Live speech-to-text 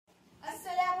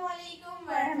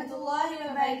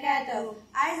wabarakatuh.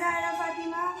 I Zahra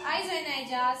Fatima. I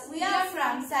Zainajaz. We are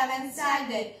from 7th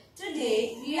standard.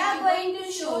 Today we are going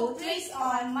to show tricks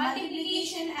on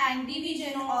multiplication and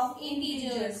division of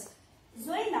integers.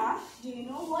 Zoina, do you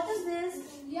know what is this?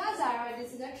 Yeah, Zara,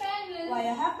 this is a triangle. Why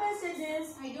you have pasted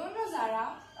this? I don't know,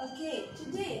 Zara. Okay,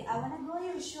 today I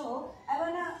wanna show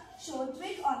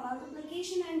trick on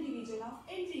multiplication and division of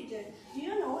integer. Do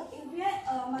you know if we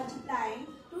are multiplying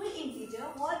two integer,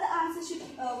 what the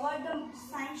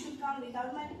sign should come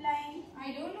without multiplying?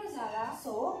 I don't know, Zara.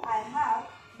 So I have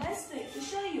best trick to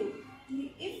show you.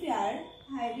 If we are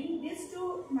hiding this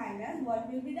two minus,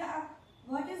 what will be the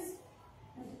what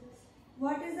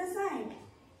is the sign?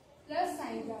 Plus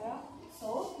sign, Zara.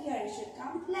 So here it should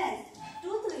come plus.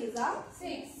 2 3s are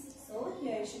 6. So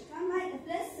here it should come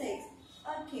plus 6.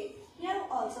 Okay. Here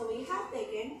also we have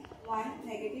taken one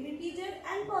negative integer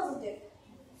and positive.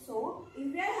 So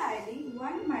if we are hiding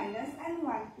 1 minus and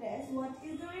 1 plus, what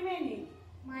is the remaining?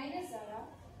 Minus, Zara.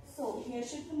 So here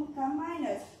should come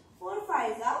minus. 4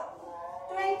 5s are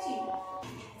 20.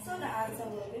 So the answer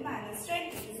will be minus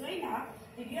 20. Zoina,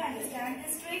 did you understand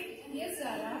this trick? Yes,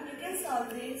 Zara. You can solve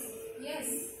this. Yes.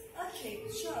 Okay,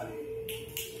 sure.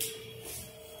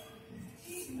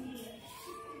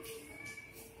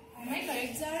 Am I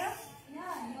correct, Zara?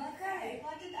 Yeah, you are correct.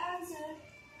 What is the answer?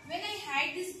 When I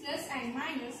had this plus and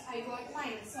minus, I got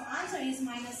minus. So answer is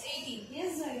minus 18.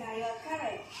 Yes, Zoina, you are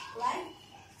correct. Like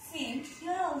same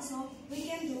here also we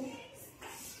can do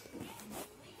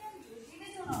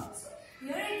division also.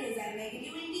 Here it is a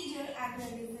negative integer and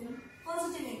there is a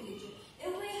positive integer.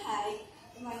 If we hide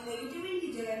one negative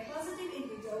integer and positive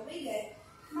integer, we get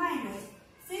minus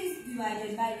 6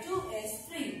 divided by 2 is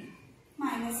 3.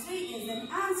 Minus 3 is an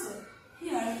answer.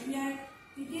 Here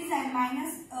it is a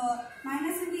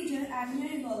minus integer and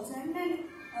here is also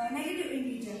a negative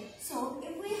integer. So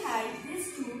if we hide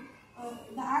these two,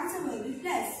 the answer will be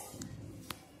plus.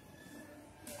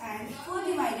 And 4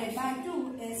 divided by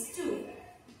 2 is 2.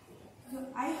 So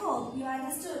I hope you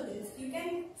understood this. You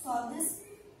can solve this.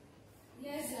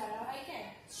 Yes, Zara, I can.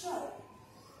 Sure.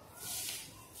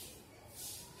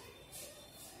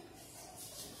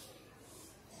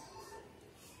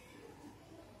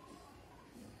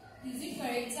 Is it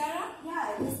correct, Zara?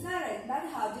 Yeah, it is correct. But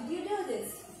how did you do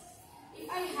this? If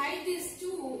I hide this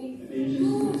 2 in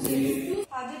 2,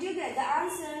 How did you get the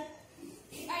answer?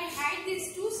 if I hide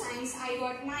these two signs, I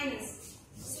got minus.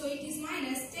 So it is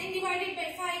minus 10 divided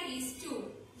by 5 is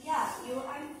 2. Yeah,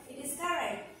 it is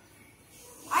correct.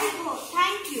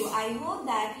 Thank you. I hope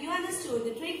that you understood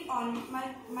the trick on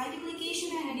multiplication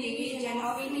and division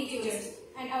of integers.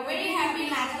 And a very happy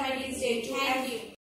mathematics day to Thank you. you.